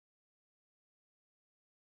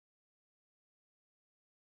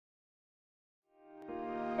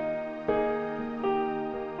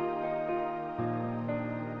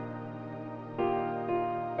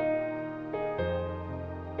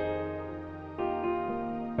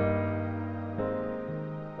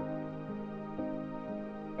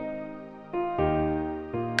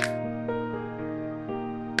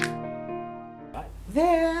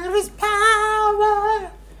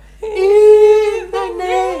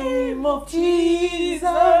of Jesus,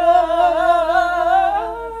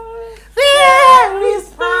 there is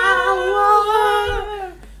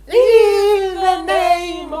power in the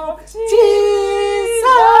name of Jesus.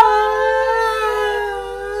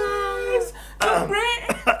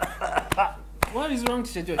 What is wrong,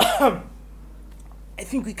 Teacher Josh? I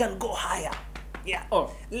think we can go higher. Yeah.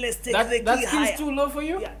 Oh, let's take that the key key higher. is too low for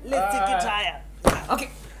you? Yeah, let's take it higher. Okay.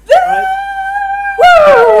 Right.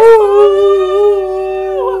 Woo!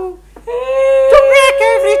 To break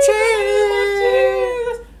every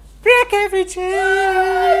chain. Break every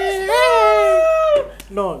chain.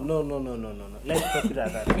 No. Let's stop it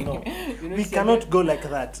at that. No. We cannot go like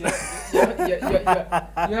that. You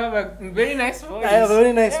have a very nice voice. I have a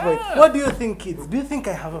very nice voice. What do you think, kids? Do you think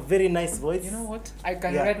I have a very nice voice? You know what? I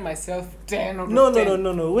can rate myself 10 out of 10.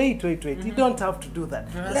 No. Wait. You don't have to do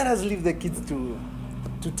that. Let us leave the kids to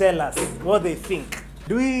tell us what they think.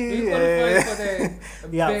 Do we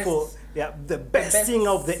qualify for the the best singer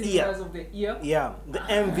of the year. Of the year? Yeah, the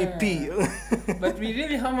MVP. But we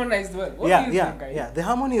really harmonized well. What do you think, guys? Yeah. The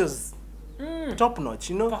harmony was top notch,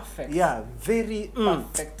 you know. Perfect. Yeah, very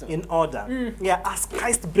Perfecto. in order. Yeah, as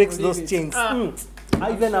Christ breaks those chains.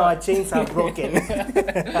 Even our chains are broken. Oh,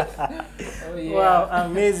 yeah. Wow,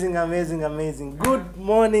 amazing. Good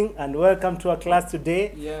morning and welcome to our class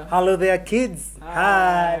today. Yeah. Hello there, kids.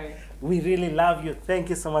 Hi. We really love you. Thank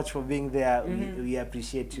you so much for being there. We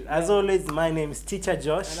appreciate you. As always, my name is Teacher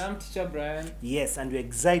Josh. And I'm Teacher Brian. Yes, and we're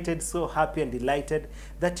excited, so happy and delighted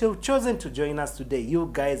that you've chosen to join us today. You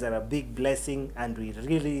guys are a big blessing and we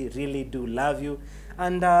really do love you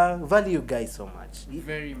and value you guys so much.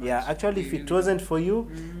 Very much. Yeah, actually, if it wasn't for you,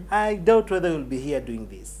 Mm-hmm. I doubt whether we'll be here doing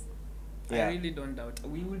this. Yeah. I really don't doubt.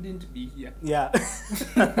 We wouldn't be here. Yeah.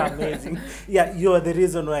 Amazing. Yeah, you are the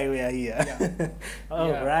reason why we are here. Yeah.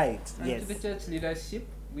 All right. And Yes. to the church leadership,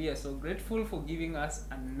 we are so grateful for giving us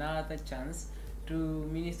another chance to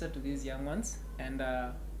minister to these young ones and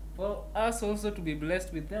for us also to be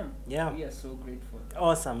blessed with them. Yeah. We are so grateful.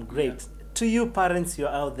 Awesome. Great. To you parents, you're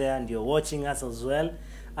out there and you're watching us as well.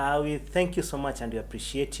 We thank you so much and we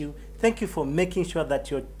appreciate you. Thank you for making sure that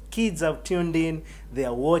your kids have tuned in, they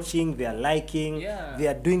are watching, they are liking, they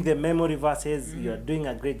are doing the memory verses. You are doing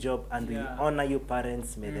a great job and we honor you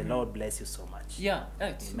parents. May the Lord bless you so much. Yeah,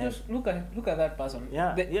 just look at that person.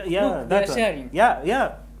 Yeah, Look, that they're one. sharing.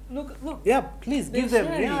 Yeah. Look. Yeah, please give them.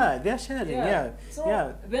 Sharing. Yeah, they're sharing. Yeah.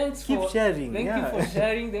 So thanks Keep for sharing. Thank you for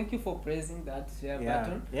sharing. Thank you for pressing that share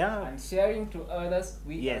button. Yeah. And sharing to others.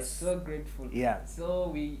 We are so grateful. Yeah. So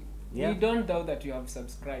we don't doubt that you have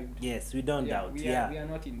subscribed. Yes, we don't doubt. We are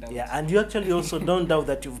not in doubt. Yeah, and you actually also don't doubt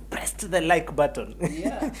that you've pressed the like button.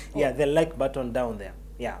 Yeah. Yeah, the like button down there.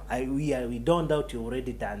 Yeah, we don't doubt you've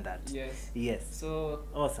already done that. Yes. So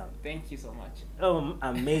awesome. Thank you so much. Oh,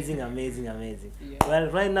 amazing. Yeah. Well,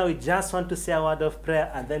 right now we just want to say a word of prayer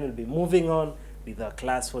and then we'll be moving on with our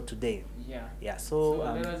class for today. Yeah. So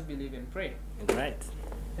let us believe and pray. Right.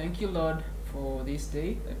 Thank you, Lord, for this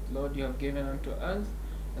day that, Lord, you have given unto us.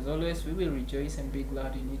 As always, we will rejoice and be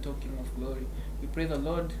glad in you, talking of glory. We pray the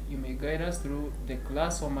Lord, you may guide us through the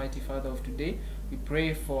class, Almighty Father, of today. We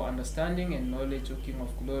pray for understanding and knowledge, O King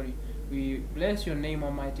of glory. We bless your name,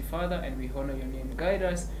 Almighty Father, and we honor your name. Guide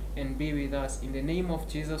us and be with us. In the name of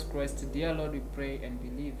Jesus Christ, dear Lord, we pray and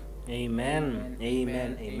believe. Amen.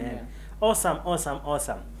 Awesome.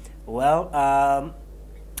 Well,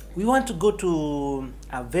 we want to go to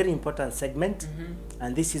a very important segment,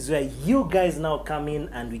 and this is where you guys now come in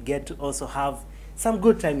and we get to also have some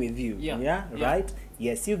good time with you. Right?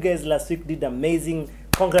 Yes, you guys last week did amazing.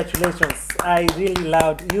 Congratulations. I really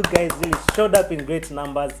loved. You guys really showed up in great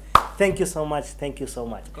numbers. Thank you so much.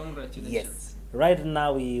 Congratulations. Yes. Right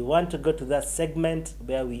now we want to go to that segment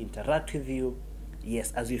where we interact with you.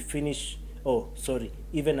 Yes, as we finish.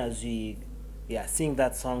 Even as we sing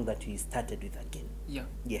that song that we started with again.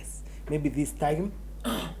 Yes. Maybe this time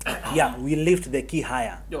we lift the key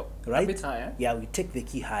higher. Right? A bit higher. Yeah, we take the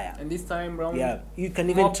key higher. And this time round, you can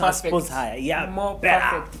even transpose higher. Yeah, more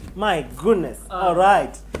better. perfect. My goodness. All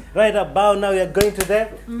right. Right about now, we are going to the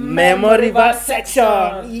memory verse section.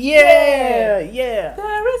 Yeah.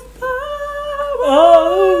 There is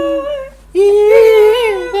power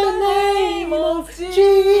in the name of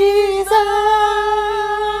Jesus.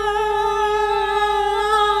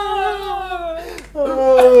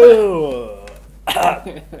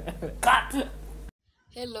 Cut.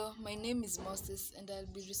 Hello, my name is Moses and I'll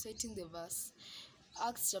be reciting the verse.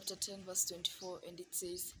 Acts chapter 10 verse 24, and it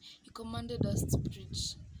says, He commanded us to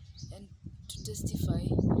preach and to testify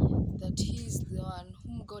that He is the one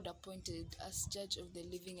whom God appointed as judge of the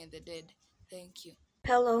living and the dead. Thank you.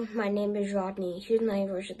 Hello, my name is Rodney. Here's my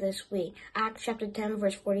verse this week. Acts chapter 10,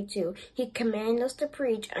 verse 42. He commanded us to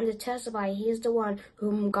preach and to testify he is the one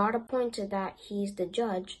whom God appointed, that he is the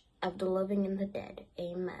judge of the living and the dead.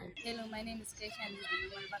 Amen. Hello, my name is Keisha, and this is the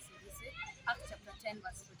memorial verse of this week. Acts chapter 10,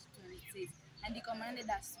 verse 42, and it says, "And he commanded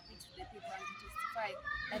us to preach to the people and to testify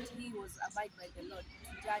that he was abide by the Lord,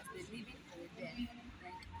 to judge the living and the dead." Thank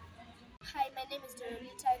you. Hi, my name is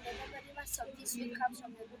Dorolita, and the memory verse of this week comes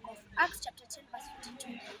from the book of Acts, chapter 10, verse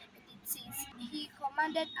 42. And it says, He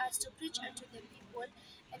commanded us to preach unto the people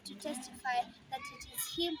and to testify that it is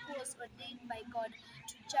Him who was ordained by God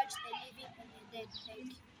to judge the living and the dead.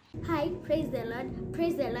 Thank you. Hi, praise the Lord.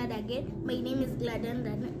 Praise the Lord again. My name is Gladon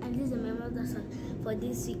and this is a memorial song for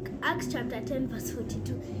this week. Acts chapter 10, verse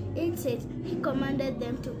 42. It says, He commanded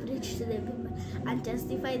them to preach to the people and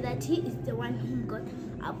testify that He is the one whom God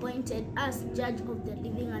appointed as judge of the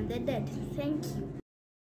living and the dead. Thank you.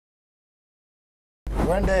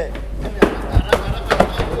 One day.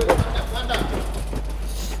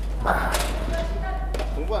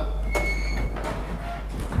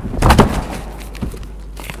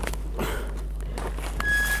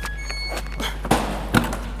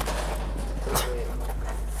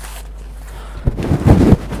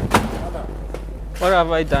 What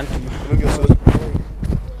have I done to you?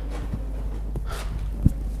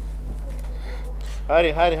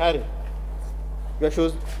 Hurry. Your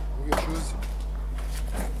shoes. Your shoes.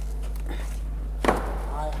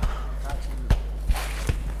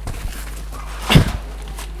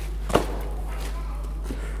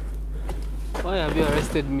 Why have you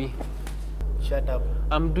arrested me? Shut up.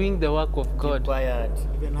 I'm doing the work of God. Keep quiet.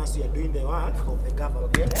 Even as you are doing the work of the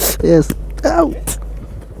government. Yes. Out.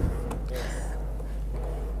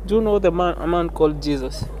 Do you know a man called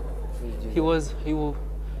Jesus?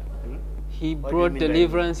 He brought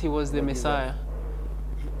deliverance. He was the Messiah.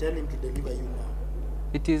 Tell him to deliver you now.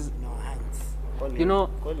 It is In our hands. You know,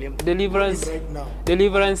 deliverance. Call him right now.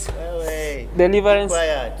 Deliverance. Hey, Deliverance. keep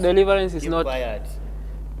quiet. Deliverance is Keep not. quiet.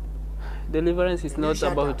 Deliverance is not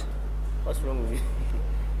shut about. up? What's wrong with you?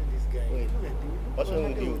 This guy. Wait. What's wrong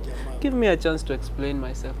with you? Give me a chance to explain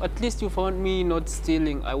myself. At least you found me not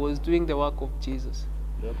stealing. I was doing the work of Jesus.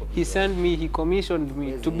 He sent me. He commissioned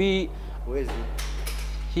me to be. Where is he?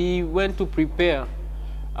 He went to prepare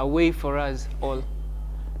a way for us all.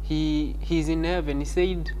 He's in heaven. He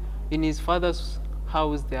said, in his Father's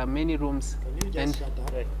house there are many rooms. Can you just shut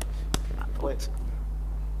up? Wait.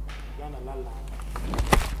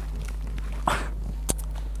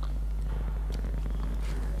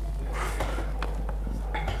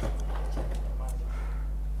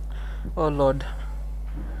 Oh Lord,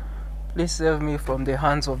 please save me from the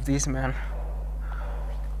hands of this man.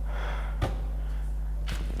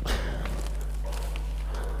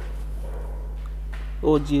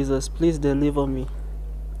 Oh Jesus, please deliver me.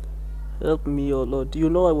 Help me, oh Lord. You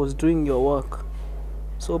know I was doing your work.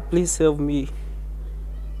 So please save me.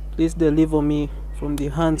 Please deliver me from the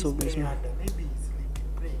hands of this man. Maybe he's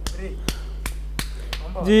sleeping.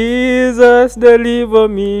 Pray. Jesus, deliver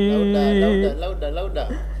me.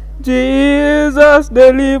 Louder. Jesus,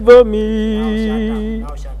 deliver me.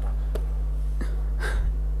 Now shut up.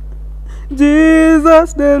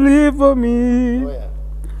 Jesus, deliver me. Oh, yeah.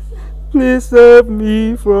 Please save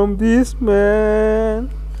me from this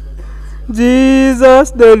man.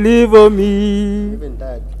 Jesus, deliver me. Even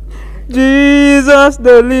that. Jesus,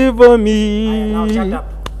 deliver Now shut me.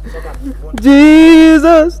 up. Shut up.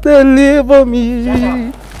 Jesus, deliver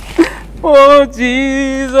me. Oh,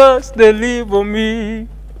 Jesus, deliver me.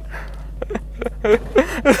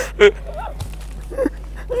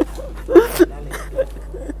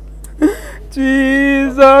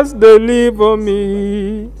 Jesus, deliver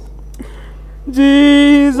me.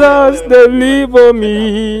 Jesus, deliver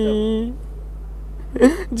me.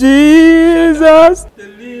 Jesus,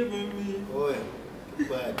 deliver me. Oh, yeah. Keep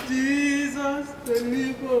quiet. Jesus,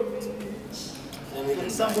 deliver me. Can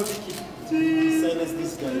somebody silence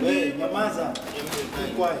this guy? Hey, Nyamaza.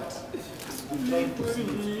 Be quiet. I'm trying to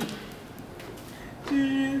see.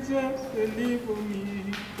 Jesus, deliver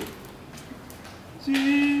me.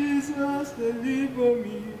 Jesus, deliver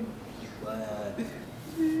me. Keep quiet.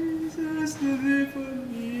 Jesus, deliver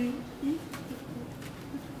me.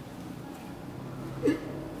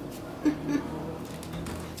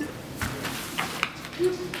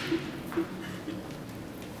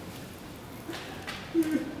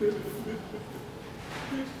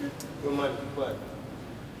 Come on, keep quiet.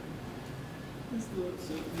 This Lord,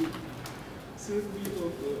 save me. Save me, oh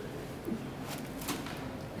God.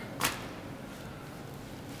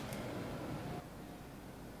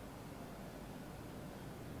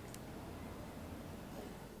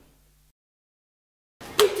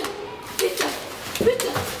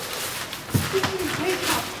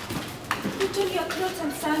 boots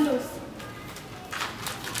and sandals.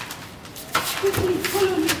 Quickly,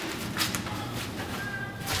 follow me.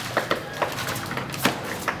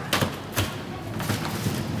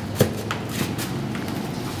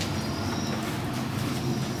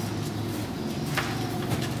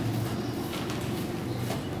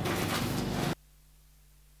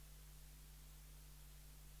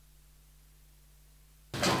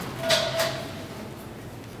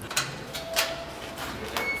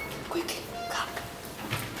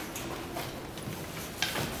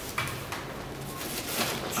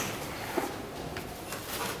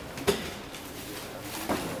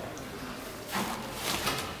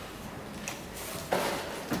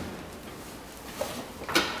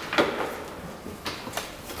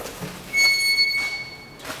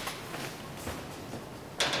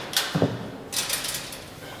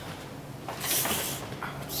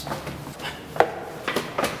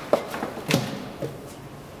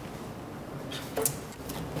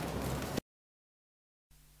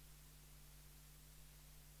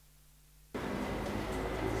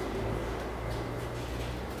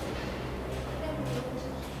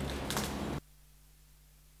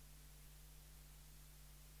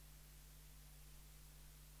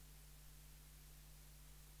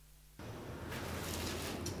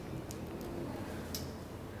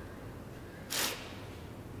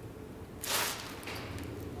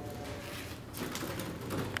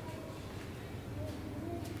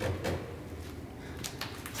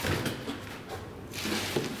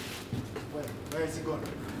 Where is he going?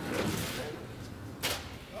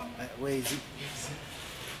 Where is he?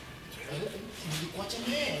 What's in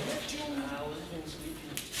there?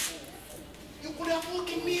 You could have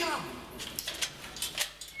woken me up.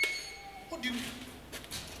 What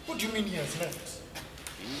do you mean he has left?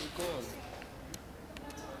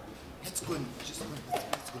 Let's go and just go.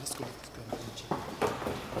 Let's go.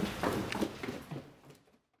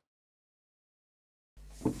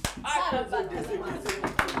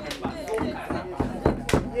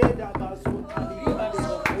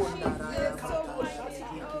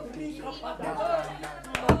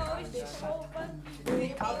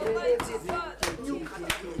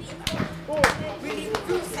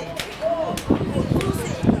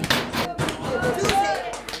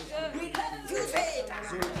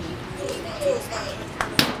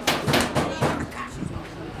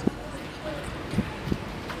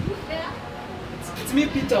 It's me,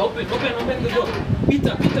 Peter. Open the door.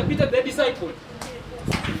 Peter, the disciple.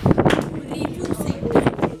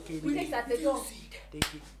 Peter's at the door.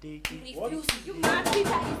 Take it. You mad? Peter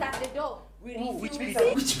is at the door. Which Peter?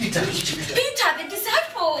 Peter, the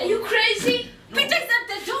disciple. Are you crazy? Peter is at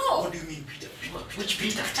the door. What do you mean, Peter? Which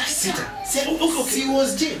Peter? Just sit down. Okay, he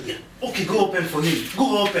was jail. Okay, go open for him.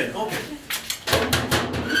 Go open.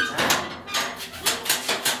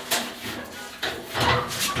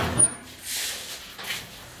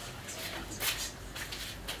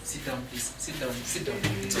 Sit down, please. Sit down. It's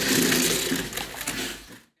okay.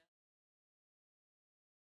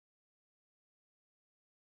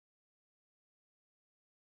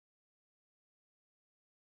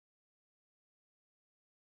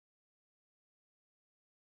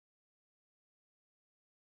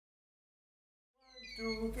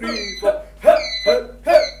 Two, three, four.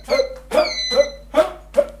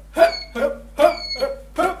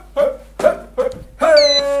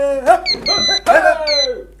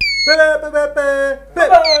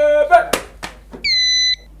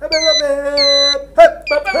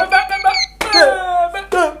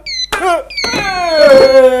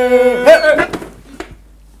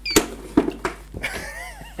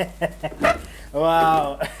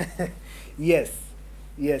 Wow. Yes,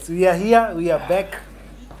 we are here, we are back.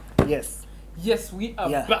 Yes, we are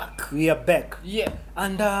back. We are back. Yeah.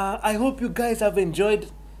 And I hope you guys have enjoyed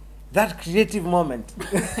that creative moment.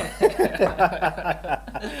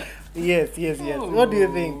 Yes. Oh, What do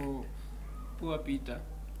you think? Poor Peter.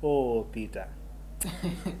 Oh, Peter.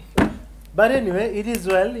 But anyway, it is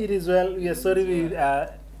well. We are sorry,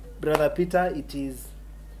 Brother Peter. It is,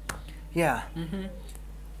 yeah.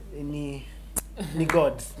 Ni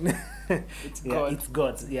God. It's Yeah, God. it's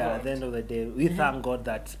God. Yeah, God. at the end of the day, we thank God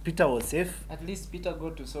that Peter was safe. At least Peter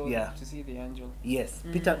got to see the angel. Yes,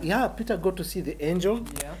 Peter got to see the angel,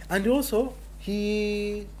 Yeah. and also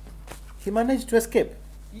he managed to escape.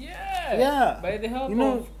 Yeah. By the help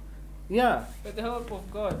by the help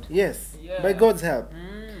of God. Yes, Yeah. by God's help.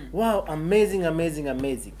 Wow, amazing.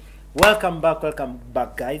 Welcome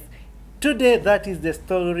back, guys. Today, that is the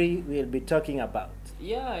story we'll be talking about.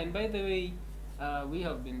 Yeah, and by the way, we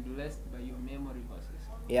have been blessed by your memory verses.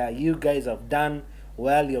 Yeah, you guys have done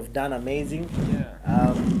well. You've done amazing.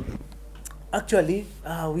 Yeah. Actually,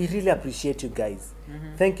 we really appreciate you guys.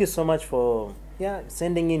 Thank you so much for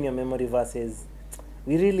sending in your memory verses.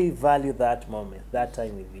 We really value that moment, that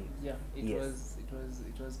time with you. Yeah, it Yes.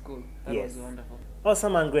 was cool. That Yes. was wonderful.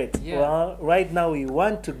 Awesome and great. Yeah. Well, right now we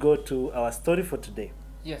want to go to our story for today.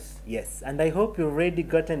 Yes. Yes, and I hope you've already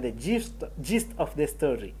gotten the gist of the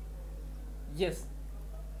story. Yes.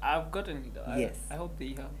 I've gotten it. Yes. I hope they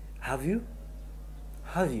have. Have you?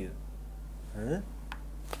 Have you? Huh?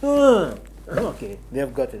 Okay, they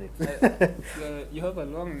have gotten it. You have a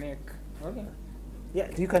long neck. Okay. Yeah,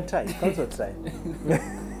 you can try. You can also try.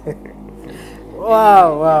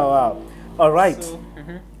 Wow. All right. So,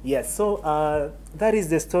 Yes, so that is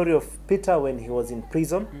the story of Peter when he was in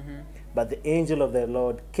prison, but the angel of the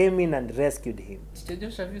Lord came in and rescued him. Teacher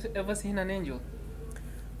Josh, have you ever seen an angel?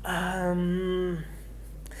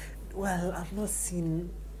 Well, I've not seen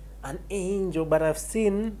an angel, but I've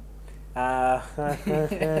seen. Well,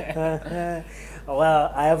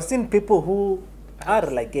 I have seen people who are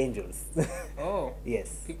like angels. Oh.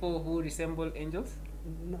 Yes. People who resemble angels?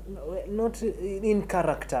 Not in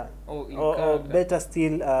character. Oh, in Or character. better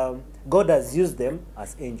still, God has used them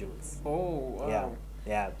as angels. Oh, wow.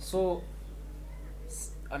 Yeah. So,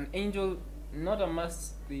 an angel, not a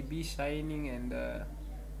must they be shining and.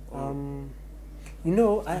 You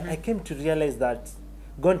know, I came to realize that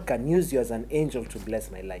God can use you as an angel to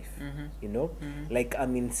bless my life. You know, like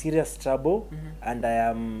I'm in serious trouble and I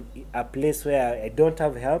am a place where I don't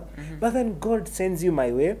have help, but then God sends you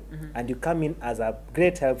my way and you come in as a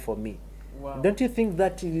great help for me. Wow. Don't you think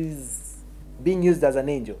that is being used as an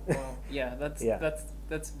angel? Wow. Yeah, that's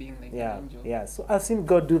being like Yeah, an angel. yeah. So I've seen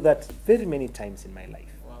God do that very many times in my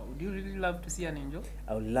life. Wow. Would you really love to see an angel?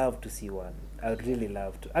 I would love to see one. I would really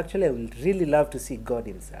love to. Actually, I would really love to see God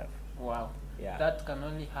Himself. Wow. Yeah. That can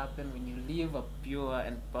only happen when you live a pure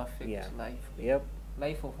and perfect Yeah. life. Yep.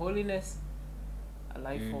 Life of holiness, a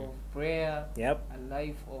life of prayer, Yep. a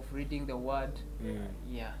life of reading the word.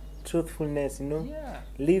 Yeah. Truthfulness, you know. Yeah.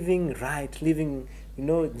 Living right, living, you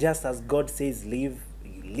know, just as God says live,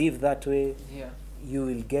 you live that way, Yeah. you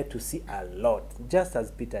will get to see a lot, just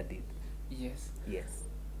as Peter did. Yes. Yes.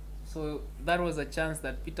 So that was a chance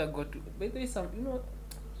that Peter got to. But there is some,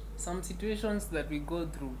 some situations that we go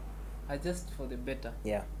through are just for the better.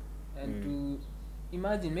 Yeah. And to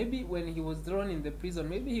imagine, maybe when he was thrown in the prison,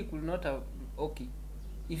 maybe he could not have. Okay,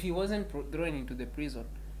 if he wasn't thrown into the prison,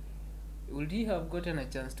 would he have gotten a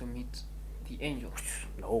chance to meet the angel?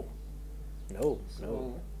 No. No.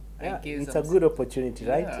 So, I Yeah, guess it's a good opportunity,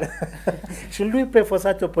 right? Yeah. Should we pray for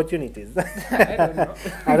such opportunities? I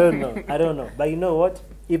don't know. I don't know. But you know what?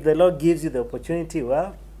 If the Lord gives you the opportunity,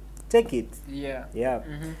 well, take it. Yeah. Yeah.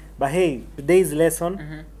 But hey, today's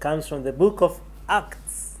lesson comes from the book of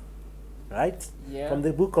Acts, right? Yeah. From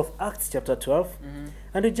the book of Acts chapter 12.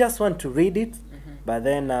 And we just want to read it, but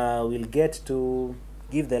then we'll get to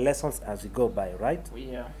give the lessons as we go by, right?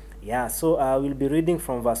 Yeah. Yeah, so we'll be reading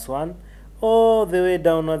from verse 1 all the way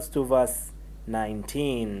downwards to verse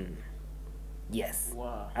 19. Yes.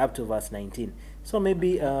 Wow. Up to verse 19. So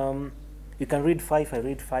maybe you can read 5, I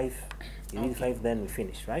read 5, you read 5, then we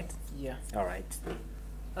finish, right? Yeah. All right.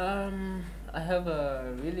 I have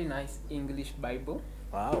a really nice English Bible,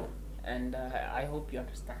 Wow. and I hope you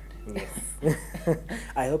understand. Yes.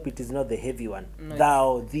 I hope it is not the heavy one. No,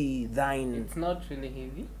 Thou, thee, thine. It's not really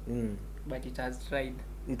heavy, but it has tried.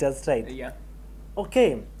 It has tried. Yeah.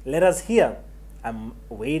 Okay, let us hear. I'm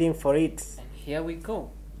waiting for it. And here we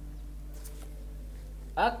go.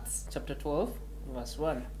 Acts chapter 12, verse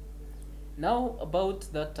 1. Now about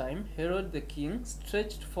that time Herod the king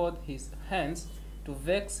stretched forth his hands to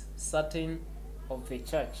vex certain of the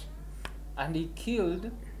church, and he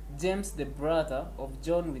killed James the brother of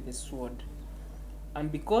John with a sword.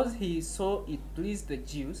 And because he saw it pleased the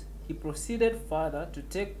Jews, he proceeded further to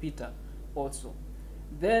take Peter also.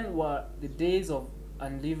 Then were the days of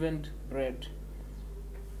unleavened bread.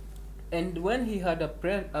 And when he had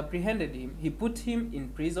apprehended him, he put him in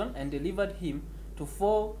prison and delivered him to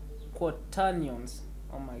 4 quaternions.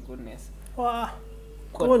 Oh my goodness. Wow.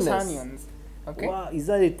 Goodness. Quaternions. Okay. Wow, is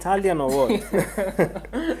that Italian or what?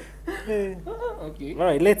 Eh. Okay. All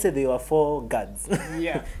right, let's say they were 4 guards.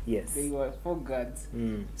 Yeah. Yes. They were 4 guards.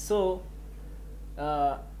 Mm. So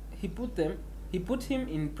he put him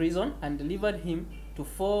in prison and delivered him to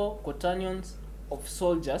 4 quaternions of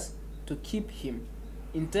soldiers to keep him,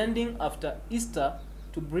 intending after Easter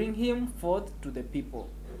to bring him forth to the people.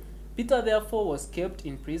 Peter therefore was kept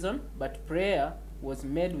in prison, but prayer was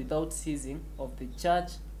made without ceasing of the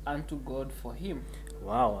church unto God for him.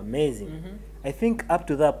 Wow, amazing. I think up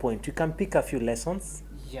to that point, you can pick a few lessons.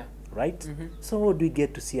 Yeah. right? So what do we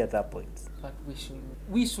get to see at that point? But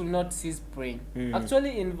we should not cease praying.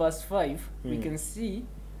 Actually, in verse 5, we can see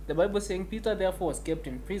the Bible saying Peter therefore was kept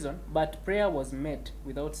in prison, but prayer was met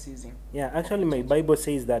without ceasing. Yeah, actually my Bible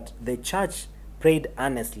says that the church prayed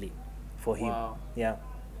earnestly for him. Wow. Yeah.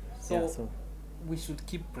 So we should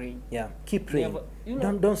keep praying. Yeah, keep praying. Never, you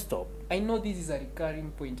know, don't stop. I know this is a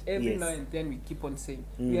recurring point. Every Yes. now and then we keep on saying.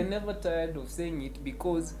 We are never tired of saying it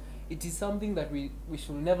because it is something that we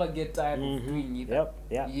should never get tired of doing either.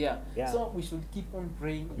 Yep. Yeah. So we should keep on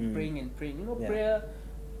praying and praying and praying. You know, Yeah. prayer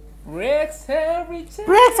breaks every chain.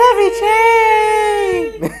 Breaks every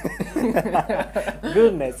chain.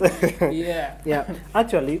 Goodness. Yeah. Yeah.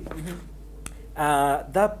 Actually,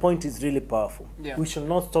 that point is really powerful. Yeah. We should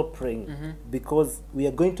not stop praying because we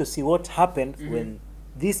are going to see what happened when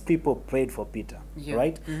these people prayed for Peter, Yeah.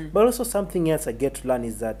 right? But also something else I get to learn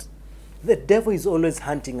is that the devil is always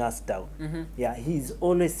hunting us down. Yeah, he's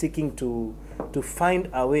always seeking to find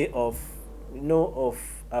a way of,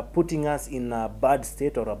 putting us in a bad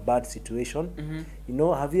state or a bad situation. You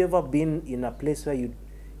know, have you ever been in a place where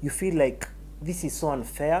you feel like this is so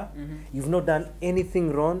unfair? You've not done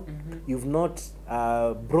anything wrong. You've not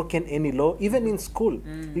broken any law. Even in school,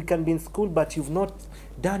 you can be in school, but you've not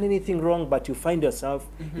done anything wrong, but you find yourself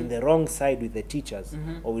in the wrong side with the teachers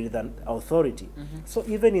or with an authority. So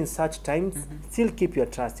even in such times, still keep your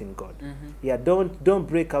trust in God. Yeah, don't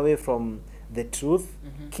break away from the truth.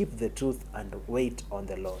 Keep the truth and wait on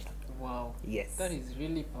the Lord. Wow. Yes. That is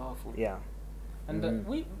really powerful. Yeah. And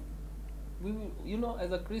we you know,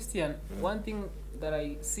 as a Christian, one thing that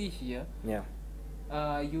I see here, Yeah.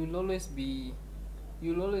 you'll always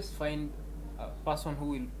find a person who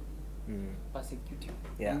will persecute you.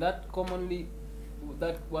 Yeah. And that commonly,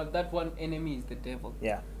 that one enemy is the devil.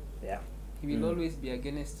 Yeah. Yeah. He will always be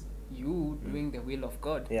against you doing the will of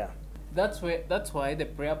God. Yeah. That's why the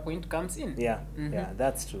prayer point comes in. Yeah. Yeah.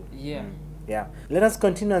 That's true. Yeah. Yeah. Let us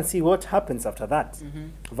continue and see what happens after that.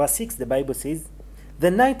 Verse 6, the Bible says, the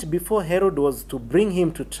night before Herod was to bring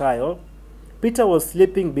him to trial, Peter was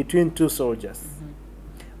sleeping between two soldiers,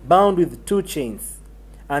 bound with two chains,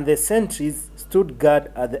 and the sentries stood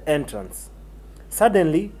guard at the entrance.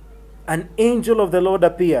 Suddenly, an angel of the Lord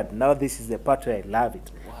appeared. Now this is the part where I love it.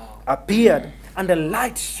 Wow. Appeared, and a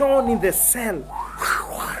light shone in the cell.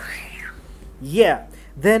 Yeah.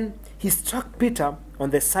 Then he struck Peter on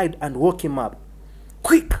the side and woke him up.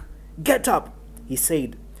 Quick, get up, he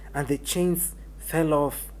said, and the chains fell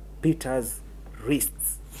off Peter's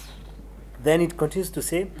wrists. Then it continues to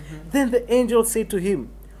say, then the angel said to him,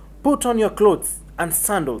 put on your clothes and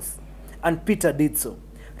sandals. And Peter did so.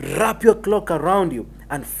 Wrap your cloak around you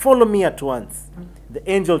and follow me at once. The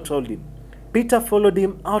angel told him. Peter followed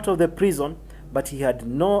him out of the prison, but he had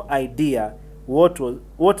no idea what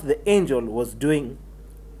the angel was doing.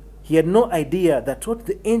 He had no idea that what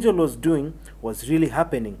the angel was doing was really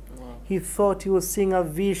happening. He thought he was seeing a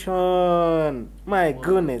vision. My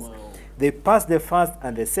goodness. They passed the first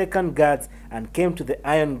and the second guards and came to the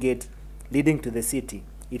iron gate leading to the city.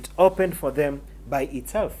 It opened for them by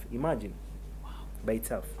itself. Imagine. By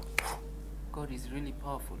itself. God is really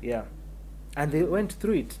powerful. Yeah. And they went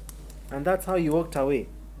through it. And that's how he walked away.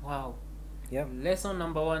 Wow. Yeah. Lesson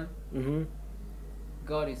number 1.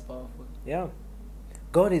 God is powerful. Yeah.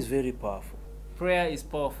 God is very powerful. Prayer is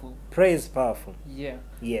powerful. Prayer is powerful. Yeah.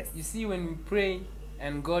 Yes. You see, when we pray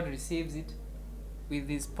and God receives it with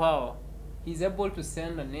his power, he's able to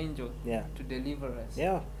send an angel to deliver us.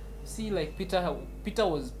 Yeah. See, like Peter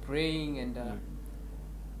was praying and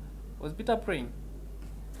was Peter praying?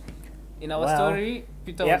 In our story,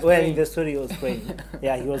 Peter was praying. In the story he was praying.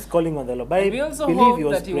 Yeah, he was calling on the Lord. But and we also believe hope he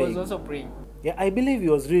was that he praying. was also praying. Yeah, I believe he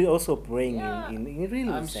was really also praying Yeah. in really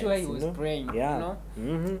I'm sense, sure he was praying, Yeah. you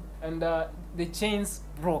know. And the chains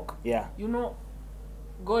broke. Yeah. You know,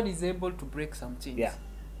 God is able to break some chains. Yeah.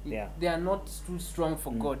 Yeah. They are not too strong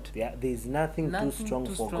for God. Yeah, there is nothing too strong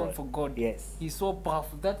for God. Yes. He's so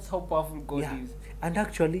powerful. That's how powerful God is. And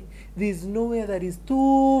actually, there is nowhere that is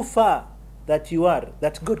too far that you are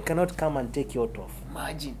that God cannot come and take you out of.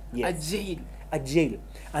 Imagine. Yes. A jail. A jail.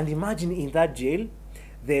 And imagine in that jail,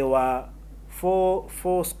 there were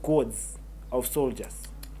four squads of soldiers.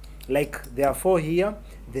 Like there are 4 here,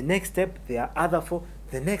 the next step there are other 4,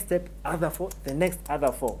 the next step other 4, the next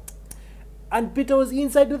other 4. And Peter was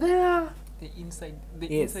inside there. The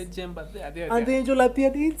inside chamber there. And the angel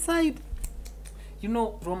appeared inside. You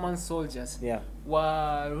know, Roman soldiers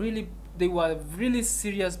were really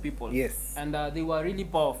serious people. Yes. And they were really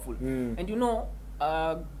powerful. And you know,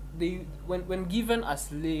 they when given a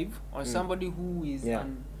slave or somebody who is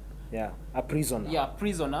a prisoner.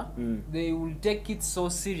 Prisoner. They will take it so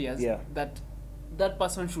serious that that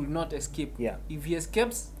person should not escape. Yeah. If he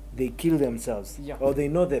escapes, They kill themselves. Yeah. Or they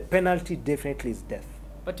know the penalty definitely is death.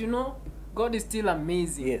 but you know, God is still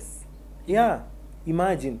amazing. Yes. Yeah.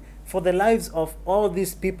 Imagine, for the lives of all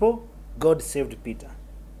these people, God saved Peter.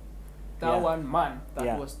 That Yeah. one man that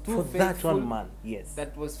Yeah. was too For faithful. that one man, yes.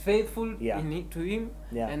 That was faithful Yeah. to him,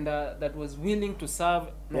 Yeah. and that was willing to serve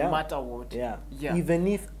no Yeah. matter what. Yeah. Yeah. Even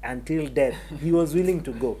if until death, he was willing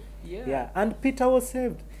to go. Yeah. And Peter was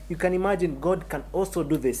saved. You can imagine God can also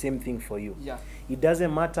do the same thing for you. Yeah. It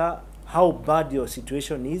doesn't matter how bad your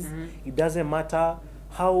situation is. Mhm. It doesn't matter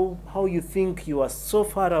how you think you are so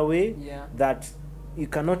far away Yeah. that you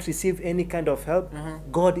cannot receive any kind of help. Mhm.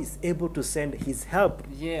 God is able to send his help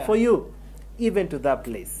Yeah. for you, even to that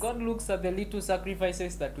place. God looks at the little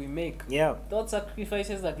sacrifices that we make. Yeah. Those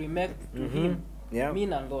sacrifices that we make to Mhm. Him Yeah.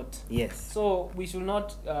 mean a lot. Yes. So we should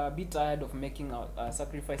not be tired of making our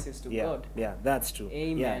sacrifices to Yeah. God. Yeah, that's true.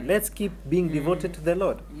 Amen. Yeah. Let's keep being devoted to the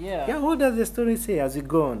Lord. Yeah. Yeah, what does the story say as we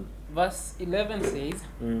go on? Verse 11 says,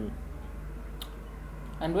 Mm.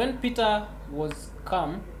 and when Peter was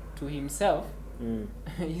come to himself, Mm.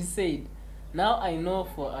 he said, now I know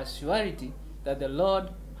for a surety that the Lord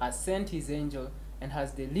has sent his angel and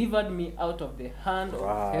has delivered me out of the hand Wow.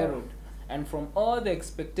 of Herod and from all the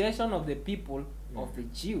expectation of the people of the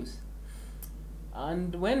Jews.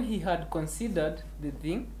 And when he had considered the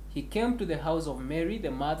thing, he came to the house of Mary,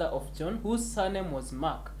 the mother of John, whose surname was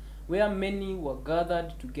Mark, where many were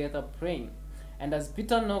gathered together praying. And as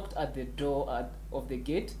Peter knocked at the door of the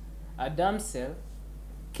gate, a damsel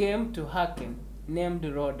came to hearken, named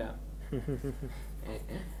Rhoda.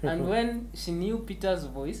 And when she knew Peter's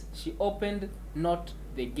voice, she opened not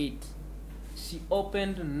the gate. She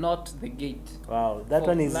opened not the gate. Wow, that For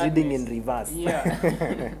one is reading in gladness. reverse.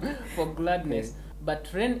 Yeah, for gladness. But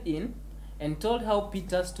ran in and told how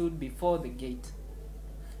Peter stood before the gate.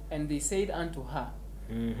 And they said unto her,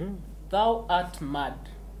 Mhm. thou art mad.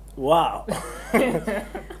 Wow.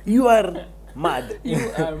 You are mad.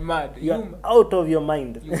 You are mad. You are out of your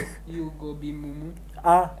mind. You go be mumu.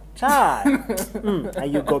 Ah, child.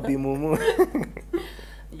 And you go be mumu.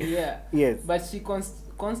 Yeah. Yes. But she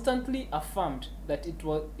constantly affirmed that it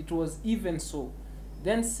was even so.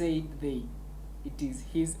 Then said they, it is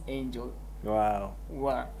his angel. Wow.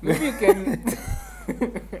 Wow. Maybe you can.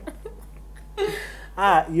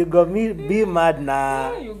 You got me be mad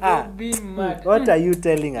now. You go be mad. What are you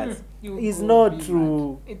telling us? You It's go not be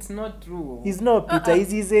true. mad. It's not true. It's not Peter,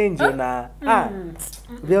 it's his angel now.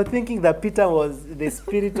 They were thinking that Peter was the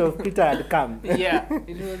spirit of Peter had come. Yeah.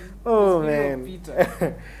 It was Oh the spirit of man.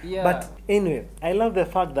 Peter. Yeah. But anyway, I love the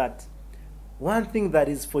fact that one thing that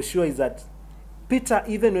is for sure is that Peter,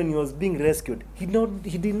 even when he was being rescued, he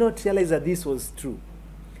did not realize that this was true.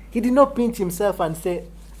 He did not pinch himself and say,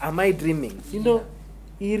 am I dreaming? You know,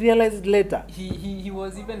 he realized later. He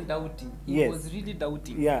was even doubting. He Yes. was really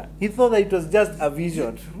doubting. Yeah, he thought that it was just a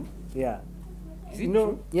vision. True? Yeah. Is You it know,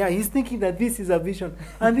 true? yeah, he's thinking that this is a vision,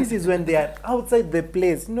 and this is when they are outside the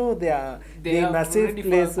place. No, they're in a have safe already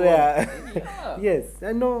place forgone. where, Yeah. yes,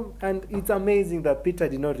 I know, and it's amazing that Peter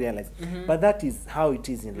did not realize. But that is how it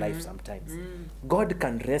is in life sometimes. God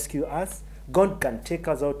can rescue us. God can take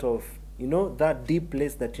us out of that deep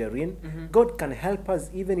place that you're in. God can help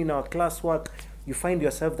us even in our classwork. You find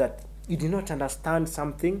yourself that you did not understand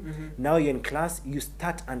something. Now you're in class. You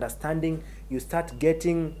start understanding. You start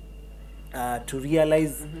getting to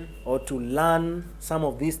realize or to learn some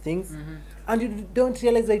of these things, and you don't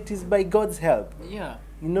realize that it is by God's help. Yeah.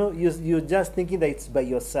 You're just thinking that it's by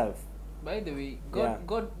yourself. By the way, Yeah.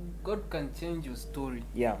 God can change your story.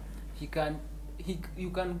 Yeah. You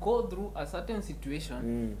can go through a certain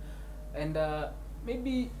situation, and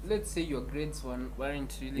maybe let's say your grades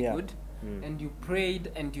weren't really Yeah. good, and you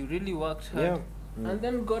prayed and you really worked hard, Yeah. and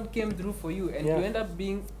then God came through for you, and Yeah. you end up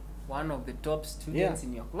being one of the top students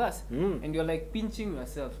in your class, and you're like pinching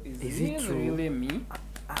yourself. Is Is this it true? really me?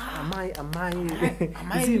 Am I Am I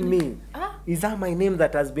is it really- me? Is that my name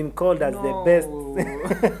that has been called as the No. best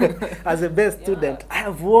as the best Yeah. student? I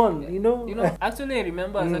have won, You know, actually, I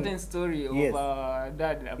remember a certain story of Yes.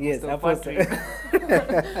 Dad, Apostle Yes, Apostle.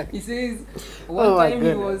 Patrick. He says one Oh my time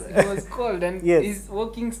he goodness. was called, and Yes. his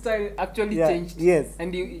walking style actually Yeah, changed. yes.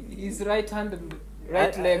 And his right hand and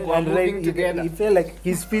right leg were and moving together. He felt like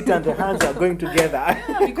his feet and the hands are going together.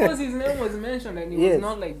 Yeah, because his name was mentioned, and he Yes. was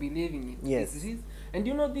not like believing it. Yes. And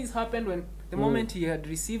this happened when the moment he had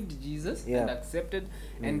received Jesus and Yeah. accepted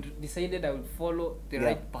and decided, I will follow the Yeah.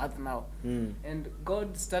 right path now. And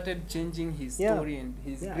God started changing his Yeah. story, and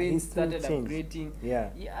his Yeah, grades his thing started changed. upgrading. Yeah.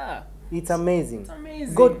 Yeah. It's amazing. It's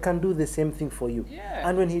amazing. God can do the same thing for you. Yeah.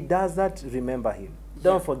 And when he does that, remember him.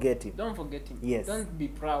 Don't forget him. Don't forget him. Yes. Don't be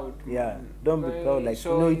proud. Yeah, don't be proud like, no,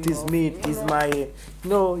 showing it is off, me, it is my,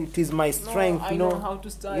 no, it is my strength, I know how to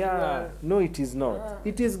study yeah, well. no, it is not. Ah.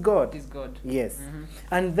 It is God. It is God. Yes.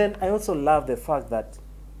 And then I also love the fact that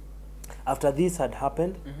after this had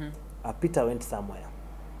happened, Peter went somewhere.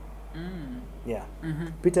 Yeah.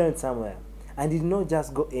 Peter went somewhere. And he did not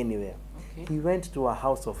just go anywhere. Okay. He went to a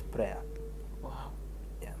house of prayer. Wow.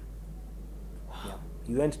 Yeah. Yeah.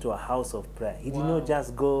 He went to a house of prayer. He did Wow. not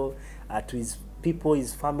just go to his people,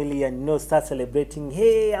 his family, and start celebrating.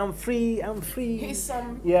 Hey, I'm free, I'm free. Here's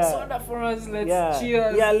some Yeah. soda for us. Let's Yeah.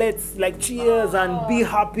 cheers. Yeah, let's cheers and be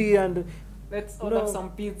happy and Let's order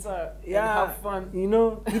some pizza and yeah, have fun.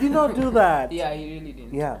 He did not do that. Yeah, he really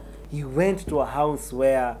didn't. Yeah. He went to a house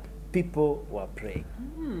where people were praying.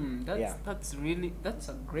 That's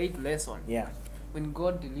a great lesson. Yeah. When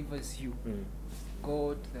God delivers you,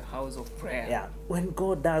 go to the house of prayer. Yeah. When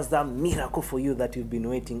God does that miracle for you that you've been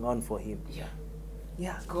waiting on for him. Yeah.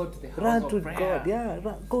 Yeah. Go to the house Run of to prayer. God. Yeah.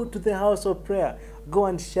 Go to the house of prayer. Go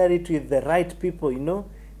and share it with the right people,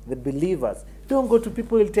 the believers. Don't go to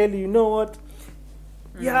people who will tell you, you know what?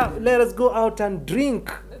 Yeah, let us go out and drink.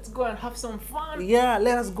 Let's go and have some fun. Yeah,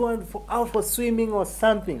 let us go out for swimming or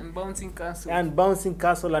something. And bouncing castle. And bouncing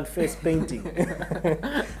castle and face painting.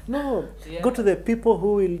 No, Yeah. go to the people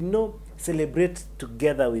who will celebrate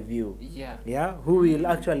together with you. Yeah. Yeah, who will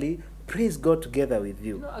actually praise God together with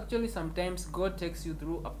you. Actually, sometimes God takes you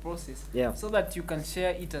through a process, Yeah. so that you can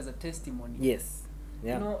share it as a testimony. Yes.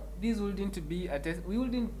 Yeah. This wouldn't be we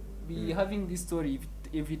wouldn't be having this story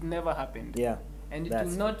if it never happened. Yeah. And it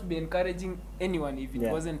That's will not be encouraging anyone if it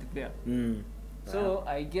Yeah. wasn't there. Mm. So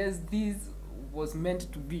I guess this was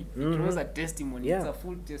meant to be. It was a testimony. Yeah. It's a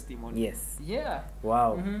full testimony. Yes. Yeah.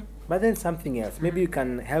 Wow. But then something else. Maybe you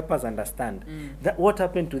can help us understand that what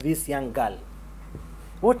happened to this young girl.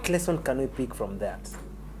 What lesson can we pick from that?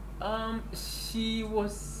 She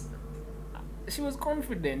was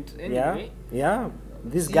confident anyway. Yeah.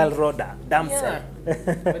 This girl rode a damsel.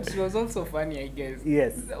 But she was also funny, I guess.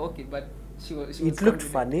 Yes. Okay, but she was It looked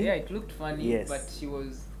confident. funny. Yeah, it looked funny. Yes. But she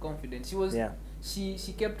was confident. She was. Yeah. She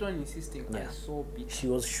kept on insisting. Yeah. I saw Peter. She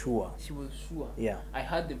was sure. She was sure. Yeah. I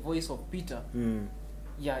heard the voice of Peter.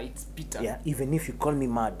 Yeah, it's Peter. Yeah. Even if you call me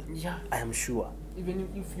mad, Yeah. I am sure. Even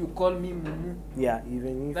if you call me Mumu. Yeah.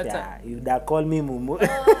 Even if That's you that call me Mumu.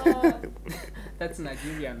 That's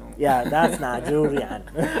Nigerian. No? Yeah, that's Nigerian.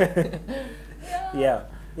 Yeah.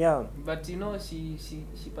 Yeah. But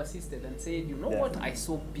she persisted and said, Yeah. what? I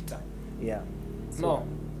saw Peter. Yeah. No,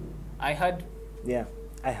 I heard. Yeah.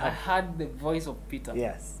 I I have. heard the voice of Peter.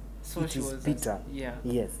 Yes. So It she is was. Peter. Yeah.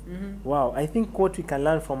 Yes. Wow. I think what we can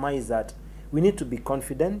learn from her is that we need to be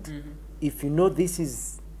confident. If you know this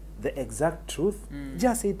is the exact truth,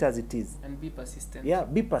 just say it as it is. And be persistent. Yeah,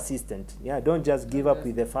 be persistent. Yeah, don't just give up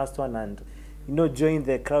with the first one and join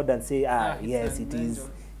the crowd and say, it's yes, an it is. angel.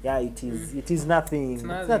 Yeah, it is. It is nothing. It's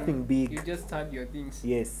nothing big. You just heard your things.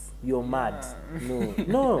 Yes, you're mad. Yeah.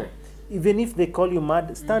 No. Even if they call you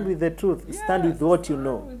mad, stand with the truth. Stand with what you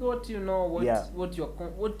know. With what you know. What Yeah. what you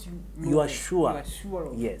know. You are sure. You are sure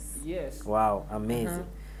of. Yes. Yes. Wow, amazing.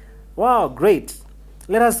 Wow, great.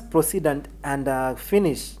 Let us proceed and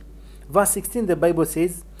finish. Verse 16, the Bible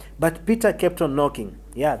says, but Peter kept on knocking.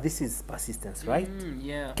 Yeah, this is persistence, right?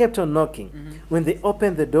 Yeah. Kept on knocking. When they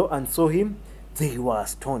opened the door and saw him, they were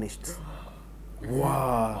astonished.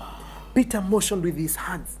 Wow. Peter motioned with his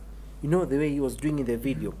hands. The way he was doing in the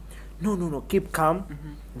video. No, keep calm.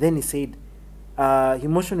 Then he said, he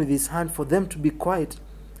motioned with his hand for them to be quiet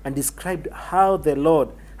and described how the Lord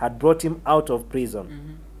had brought him out of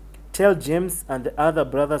prison. Tell James and the other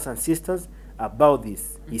brothers and sisters about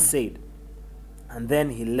this, he said. And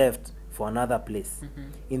then he left for another place.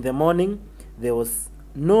 In the morning, there was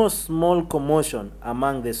no small commotion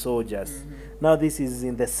among the soldiers. Now this is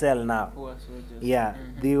in the cell now. Poor soldiers. Yeah,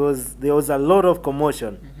 there was a lot of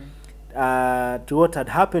commotion to what had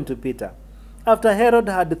happened to Peter. After Herod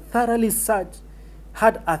had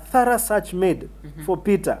a thorough search made for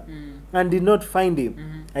Peter and did not find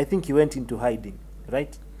him, I think he went into hiding,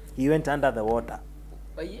 right? He went under the water.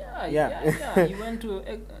 Yeah. He went to.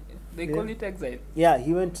 They call it exile. Yeah,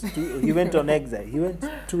 he went on exile. He went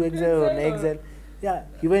to exile on exile. Yeah,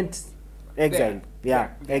 he went exile. Yeah,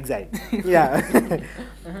 exile. Yeah.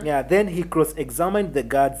 Yeah, then he cross-examined the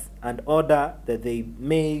guards and ordered that they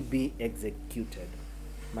may be executed.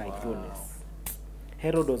 My goodness.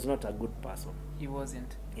 Herod was not a good person. He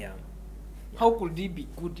wasn't. Yeah. How could he be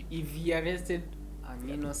good if he arrested an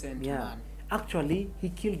innocent man? Actually, he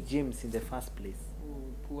killed James in the first place. Oh,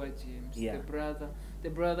 poor James. Yeah. The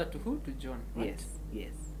brother to who? To John. Right?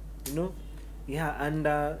 Yes. Yeah, and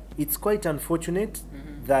it's quite unfortunate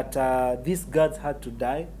Mhm. that these guards had to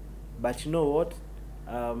die, but you know what?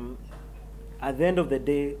 At the end of the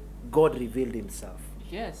day, God revealed Himself.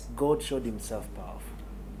 Yes. God showed Himself powerful.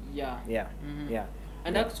 Yeah. Yeah, Mhm. yeah.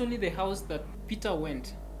 And Yeah. actually, the house that Peter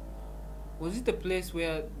went, was it a place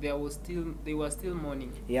where they were still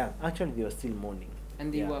mourning Yeah, actually, they were still mourning.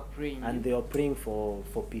 and they Yeah. were praying? And they were praying for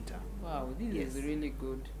Peter. Wow, this Yes. is really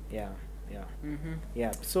good. Yeah, yeah, Mm-hmm.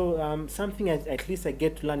 yeah. So something at least I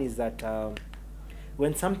get to learn is that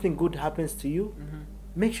when something good happens to you, Mm-hmm.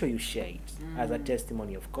 make sure you share it as a Mhm.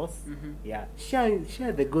 testimony, of course. Mhm. Yeah,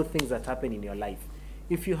 share the good things that happen in your life.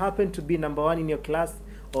 If you happen to be number one in your class,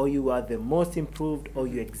 or you are the most improved, or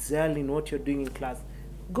you excel in what you're doing in class,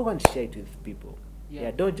 go and share it with people. Yeah.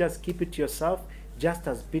 Yeah, don't just keep it to yourself. Just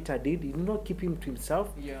as Peter did, he did not keep him to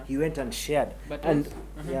himself. Yeah. He went and shared, But and also-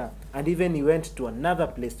 Mhm. yeah, and even he went to another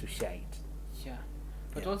place to share it. Yeah.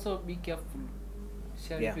 But Yeah. also be careful.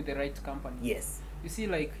 Share Yeah. it with the right company. Yes, You see,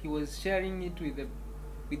 like he was sharing it with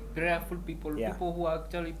prayerful people, Yeah. people who are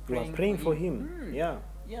actually you are praying, praying for him. Mm. Yeah,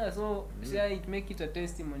 Yeah, so share it, make it a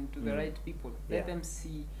testimony to the Mm. right people. Let Yeah. them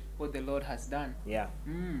see what the Lord has done. yeah.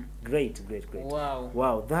 Mm. Great. Wow.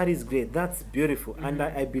 Wow, that is great. That's beautiful, and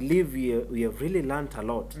I believe we have really learned a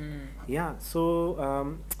lot. Mm. Yeah. So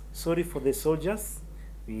sorry for the soldiers.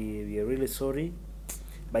 We are really sorry,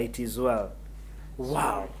 but it is well.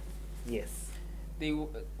 Wow. Yes.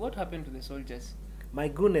 What happened to the soldiers? My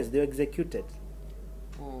goodness, they were executed.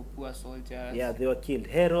 Oh, poor soldiers. Yeah, they were killed.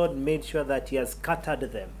 Herod made sure that he has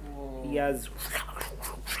scattered them. Oh, He has.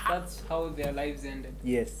 that's how their lives ended.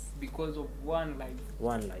 Yes, Because of one life,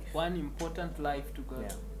 one life. one important life to God,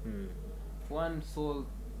 Yeah. one soul.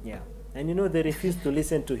 Yeah. And you know they refused to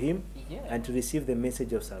listen to him Yeah. and to receive the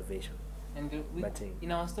message of salvation. And But,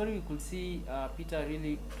 in our story, we could see Peter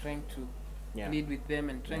really trying to Yeah. lead with them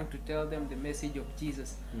and trying to tell them the message of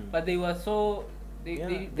Jesus. Mm. But they were so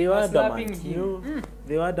Yeah, they were were slapping adamant. him. You know, Mm.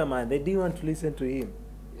 they were adamant. They didn't want to listen to him.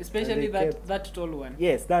 Especially And they that kept- that tall one.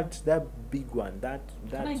 Yes, that big one. That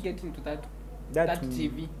Can I get into that that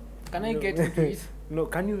TV? Can I no. get into it? No,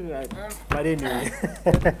 can you? But anyway.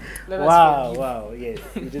 Let us Wow, forgive. wow, yes,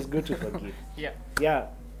 it is good to forgive. Yeah. Yeah,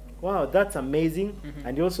 wow, that's amazing. Mhm.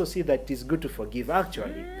 And you also see that it is good to forgive.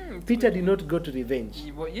 Actually, Mm, Peter did not go to revenge.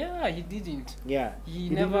 Yeah, he didn't. Yeah, He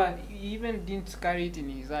did never, not- he even didn't carry it in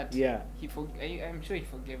his heart. Yeah, I'm sure he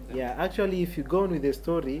forgave them. yeah. Actually, if you go on with the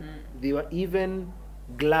story, Mm. they were even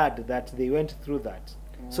glad that they went through that,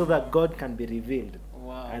 so that Wow. God can be revealed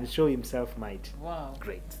Wow. and show Himself might. Wow.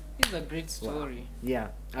 Great. It's a great story. Yeah,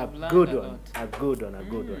 a I've learned good a one, lot. a good one, a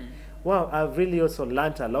good one. Mm. Wow, I've really also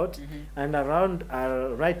learnt a lot. Mhm. And around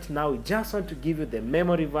right now, we just want to give you the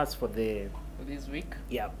memory verse for the For this week.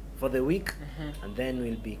 for the week, Mhm. and then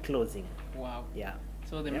we'll be closing. Wow. Yeah,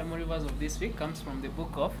 So the Yeah. memory verse of this week comes from the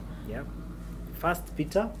book of yeah. First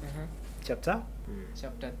Peter chapter.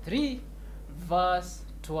 chapter 3, verse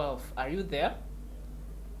 12. Are you there?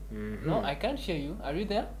 Mhm. No, I can't hear you. Are you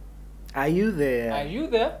there? Are you there? Are you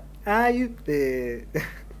there? Are you there?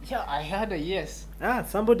 Yeah, I heard a yes.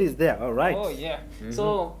 Somebody is there. All right. Oh yeah. Mhm.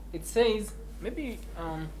 So it says maybe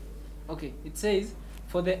okay, it says,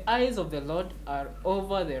 for the eyes of the Lord are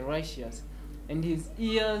over the righteous, and his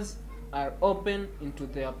ears are open into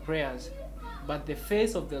their prayers. But the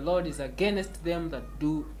face of the Lord is against them that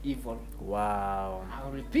do evil. Wow.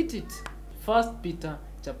 I'll repeat it. 1 Peter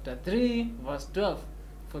chapter 3, verse 12.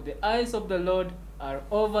 For the eyes of the Lord are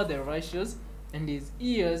over the righteous, and his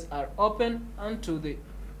ears are open unto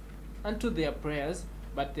their prayers,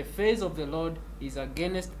 but the face of the Lord is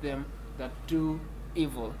against them that do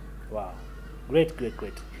evil. Wow. Great.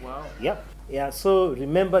 Wow. Yep. Yeah. So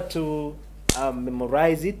remember to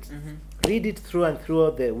memorize it. Mhm. Read it through and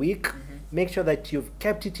throughout the week. Make sure that you've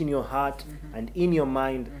kept it in your heart and in your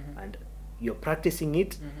mind, and you're practicing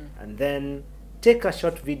it. And then take a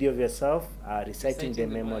short video of yourself reciting the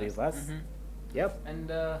memory verse. Mhm. Yep.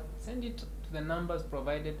 And send it to the numbers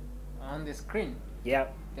provided on the screen. Yeah.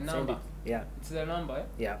 The Send number. it. Yeah. It's the number. Eh?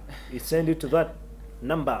 Yeah. You send it to that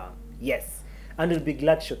number. Yes. And we'll be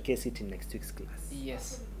glad to showcase it in next week's class.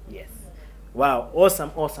 Yes. Yes. Wow.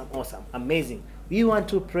 Awesome. Amazing. We want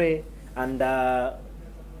to pray, and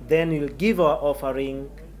then we'll give our offering,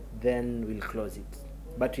 then we'll close it.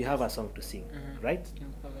 But we have a song to sing, right?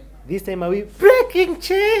 This time are we breaking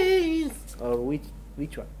chains? Or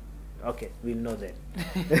which one? Okay, we'll know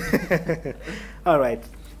that. All right.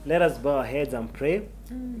 Let us bow our heads and pray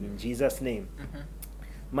in Jesus' name.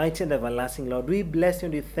 Mighty and everlasting Lord, we bless you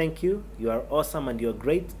and we thank you. You are awesome and you're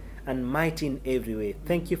great and mighty in every way.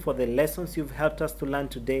 Thank you for the lessons you've helped us to learn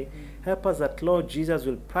today. Help us that, Lord Jesus,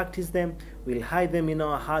 will practice them, will hide them in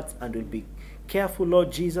our hearts, and will be careful,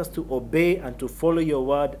 Lord Jesus, to obey and to follow your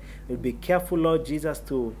word. We'll be careful, Lord Jesus,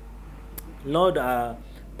 to, Lord,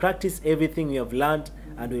 practice everything we have learned,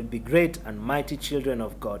 and we'll be great and mighty children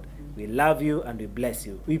of God. We love you and we bless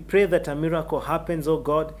you. We pray that a miracle happens, oh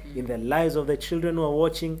God, in the lives of the children who are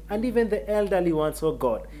watching and even the elderly ones, oh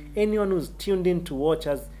God. Anyone who's tuned in to watch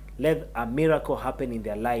us, let a miracle happen in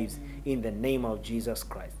their lives in the name of Jesus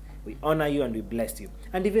Christ. We honor you and we bless you.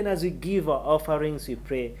 And even as we give our offerings, we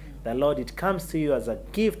pray that, Lord, it comes to you as a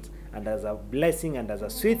gift and as a blessing and as a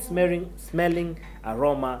sweet smelling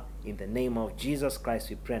aroma. In the name of Jesus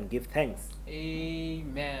Christ we pray and give thanks.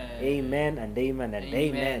 Amen. Amen and amen and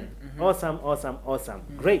amen. Awesome, awesome, awesome.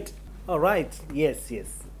 Great. All right. Yes.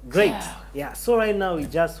 Great. Yeah. So right now we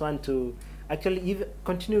just want to actually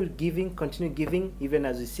continue giving even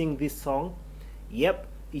as we sing this song. Yep.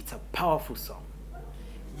 It's a powerful song.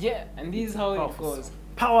 Yeah. And this is how Powerful it goes. song.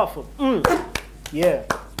 Powerful. Yeah.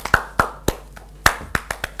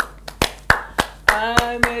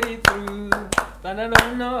 I made it through, but I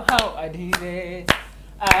don't know how I did it.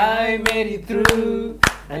 I made it through,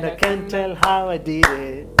 And I can't tell how I did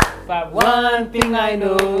it. but one thing I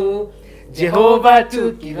know, Jehovah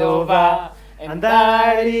took it over, and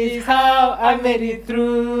that is how I made it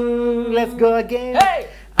through. Let's go again. Hey!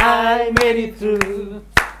 I made it through,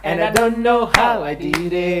 and I don't know how I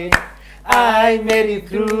did it. I made it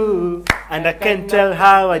through, and I can't tell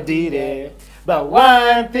how I did it. But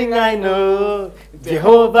one thing I know,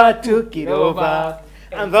 Jehovah took it over,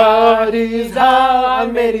 and that is how I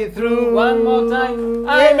made it through. One more time,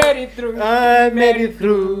 I made it through. I made it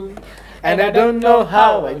through, and I don't know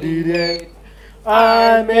how I did it.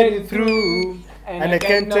 I made it through, and I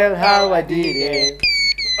can't tell how I did it.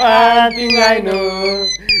 One thing I know,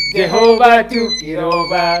 Jehovah took it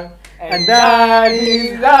over, and that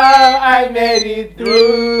is how I made it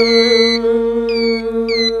through.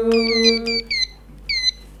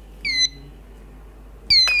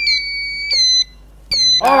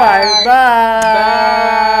 Alright,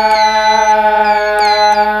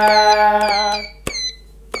 bye.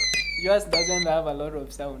 Yours doesn't have a lot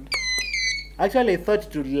of sound. Actually, I thought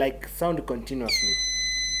it would like sound continuously.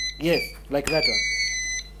 Yes, like that one.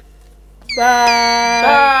 Bye.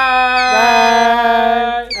 Bye.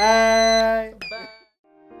 Bye. Bye.